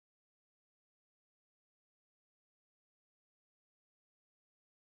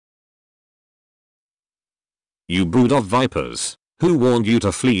You brood of vipers, who warned you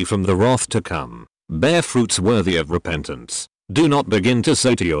to flee from the wrath to come, bear fruits worthy of repentance. Do not begin to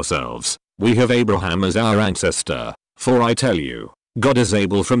say to yourselves, we have Abraham as our ancestor, for I tell you, God is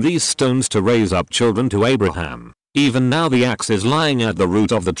able from these stones to raise up children to Abraham. Even now the axe is lying at the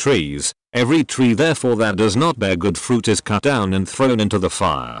root of the trees. Every tree therefore that does not bear good fruit is cut down and thrown into the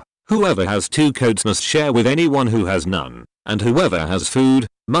fire. Whoever has 2 coats must share with anyone who has none, and whoever has food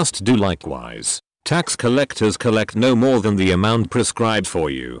must do likewise. Tax collectors collect no more than the amount prescribed for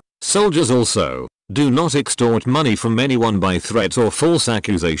you. Soldiers also, do not extort money from anyone by threats or false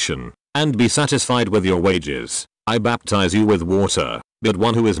accusation, and be satisfied with your wages. I baptize you with water, but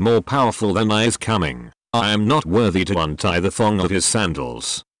one who is more powerful than I is coming. I am not worthy to untie the thong of his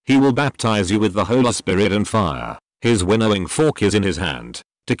sandals. He will baptize you with the Holy Spirit and fire. His winnowing fork is in his hand,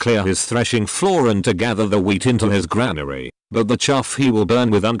 to clear his threshing floor and to gather the wheat into his granary, but the chaff he will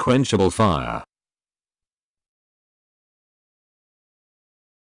burn with unquenchable fire.